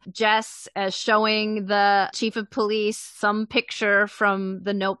on with Jess as showing the chief of police some picture from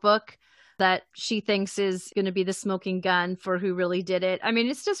the notebook that she thinks is going to be the smoking gun for who really did it. I mean,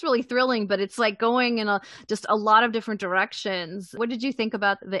 it's just really thrilling, but it's like going in just a lot of different directions. What did you think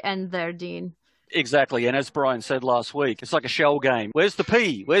about the end there, Dean? Exactly. And as Brian said last week, it's like a shell game. Where's the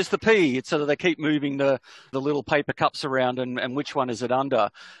P? Where's the P? It's so that they keep moving the little paper cups around and which one is it under.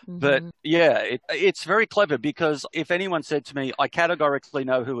 But yeah, it's very clever, because if anyone said to me, I categorically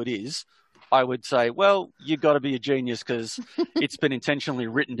know who it is, I would say, well, you've got to be a genius because it's been intentionally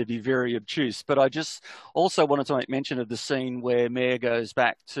written to be very obtuse. But I just also wanted to make mention of the scene where Mare goes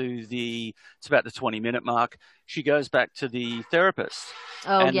back to it's about the 20-minute mark. She goes back to the therapist.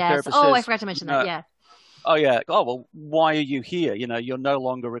 Oh, yes. Says, I forgot to mention that. Yeah. Oh, yeah. Oh, well, why are you here? You know, you're no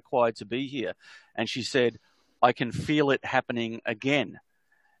longer required to be here. And she said, I can feel it happening again.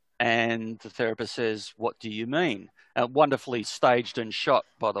 And the therapist says, what do you mean? Wonderfully staged and shot,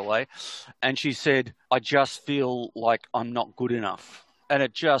 by the way. And she said, I just feel like I'm not good enough. And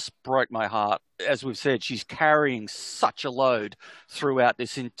it just broke my heart. As we've said, she's carrying such a load throughout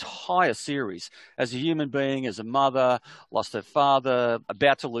this entire series. As a human being, as a mother, lost her father,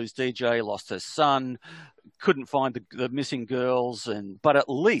 about to lose DJ, lost her son, couldn't find the missing girls. But at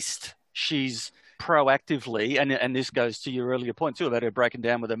least she's proactively, and this goes to your earlier point too about her breaking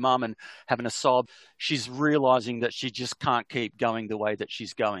down with her mum and having a sob, she's realizing that she just can't keep going the way that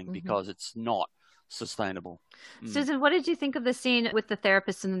she's going because it's not sustainable. Susan, what did you think of the scene with the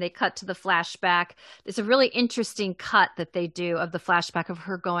therapist and then they cut to the flashback? It's a really interesting cut that they do of the flashback of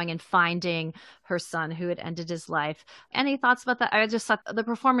her going and finding her son who had ended his life. Any thoughts about that? I just thought the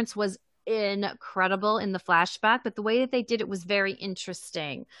performance was incredible in the flashback, but the way that they did it was very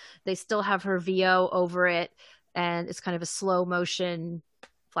interesting. They still have her VO over it, and it's kind of a slow motion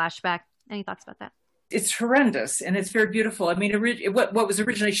flashback. Any thoughts about that? It's horrendous, and it's very beautiful. I mean, what was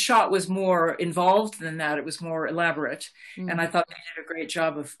originally shot was more involved than that. It was more elaborate, and I thought they did a great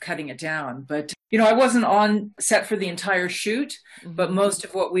job of cutting it down. But, you know, I wasn't on set for the entire shoot, but most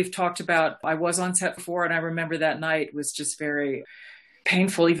of what we've talked about, I was on set for, and I remember that night was just very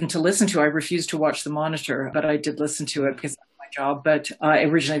painful even to listen to. I refused to watch the monitor, but I did listen to it because that's my job. But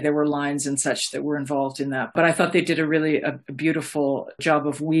originally there were lines and such that were involved in that. But I thought they did a beautiful job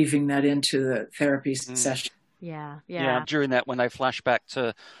of weaving that into the therapy session. Yeah. During that, when they flash back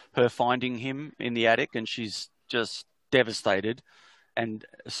to her finding him in the attic, and she's just devastated, and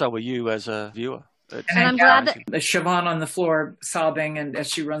so are you as a viewer. And I'm glad that Siobhan on the floor sobbing, and as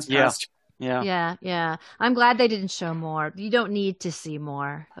she runs past. Yeah. I'm glad they didn't show more. You don't need to see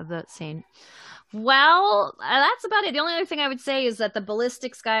more of that scene. Well, that's about it. The only other thing I would say is that the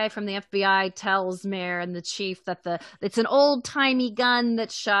ballistics guy from the FBI tells Mare and the chief that it's an old-timey gun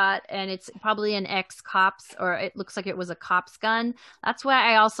that's shot, and it's probably an ex-cop's, or it looks like it was a cop's gun. That's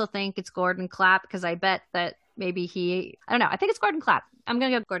why I also think it's Gordon Clapp, because I bet that maybe I don't know. I think it's Gordon Clapp. I'm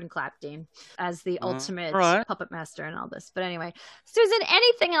going to go Gordon Clapp, Dean, as the ultimate puppet master and all this. But anyway, Susan,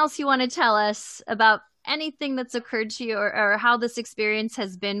 anything else you want to tell us about anything that's occurred to you or how this experience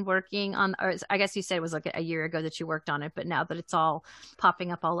has been working on, or I guess you said it was like a year ago that you worked on it, but now that it's all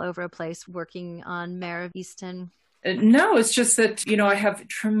popping up all over the place, working on Mare of Easttown? No, it's just that, you know, I have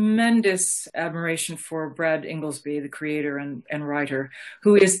tremendous admiration for Brad Inglesby, the creator and writer,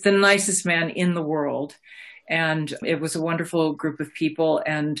 who is the nicest man in the world. And it was a wonderful group of people.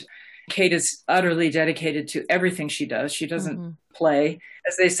 And Kate is utterly dedicated to everything she does. She doesn't play,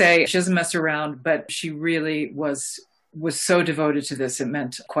 as they say. She doesn't mess around, but she really was so devoted to this. It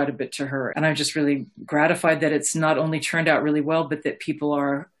meant quite a bit to her. And I'm just really gratified that it's not only turned out really well, but that people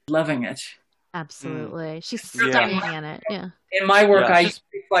are loving it. Absolutely. She's stunning in it. Yeah. In my work, I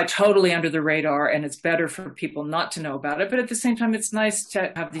fly totally under the radar, and it's better for people not to know about it. But at the same time, it's nice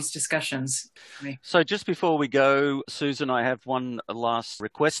to have these discussions. So just before we go, Susan, I have one last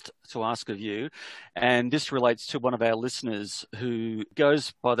request to ask of you. And this relates to one of our listeners who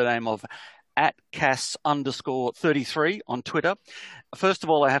goes by the name of @Cass_33 on Twitter. First of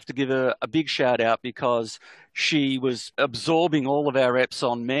all, I have to give her a big shout out because she was absorbing all of our eps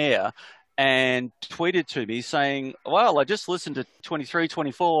on Mare and tweeted to me saying, well, I just listened to 23,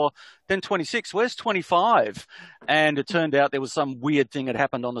 24, then 26. Where's 25? And it turned out there was some weird thing that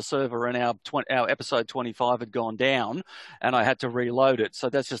happened on the server and our episode 25 had gone down and I had to reload it. So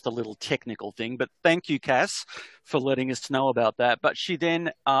that's just a little technical thing. But thank you, Cass, for letting us know about that. But she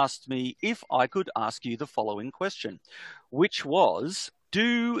then asked me if I could ask you the following question, which was,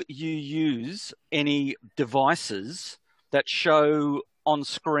 do you use any devices that show on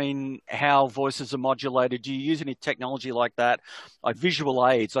screen how voices are modulated? Do you use any technology like that? Like visual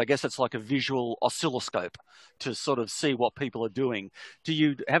aids, I guess it's like a visual oscilloscope to sort of see what people are doing. Do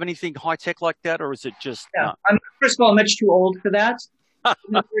you have anything high tech like that, or is it just? Yeah, first of all, I'm much too old for that.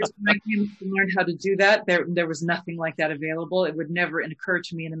 When I came to learn how to do that, there was nothing like that available. It would never occur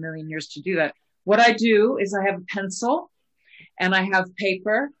to me in a million years to do that. What I do is I have a pencil and I have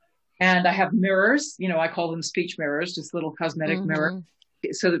paper and I have mirrors. You know, I call them speech mirrors, just little cosmetic mirrors,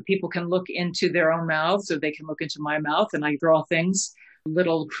 so that people can look into their own mouths, or they can look into my mouth, and I draw things,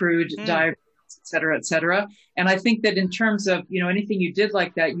 little crude diagrams, et cetera, et cetera. And I think that in terms of, you know, anything you did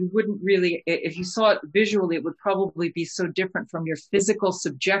like that, you wouldn't really, if you saw it visually, it would probably be so different from your physical,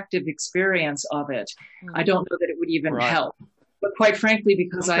 subjective experience of it. I don't know that it would even help. But quite frankly,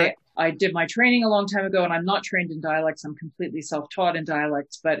 because I did my training a long time ago, and I'm not trained in dialects, I'm completely self-taught in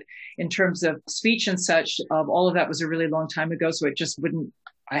dialects. But in terms of speech and such, all of that was a really long time ago. So it just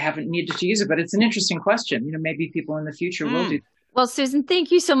I haven't needed to use it. But it's an interesting question. You know, maybe people in the future will do. Well, Susan,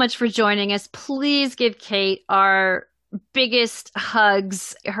 thank you so much for joining us. Please give Kate our biggest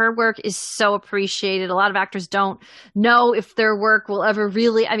hugs. Her work is so appreciated. A lot of actors don't know if their work will ever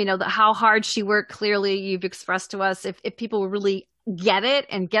really, how hard she worked. Clearly you've expressed to us if people really get it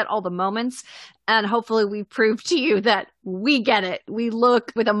and get all the moments. And hopefully we prove to you that we get it. We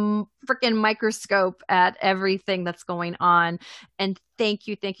look with a freaking microscope at everything that's going on. And thank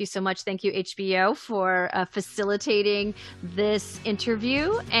you so much. Thank you, HBO, for facilitating this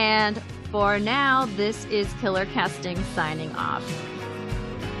interview. And for now, this is Killer Casting signing off.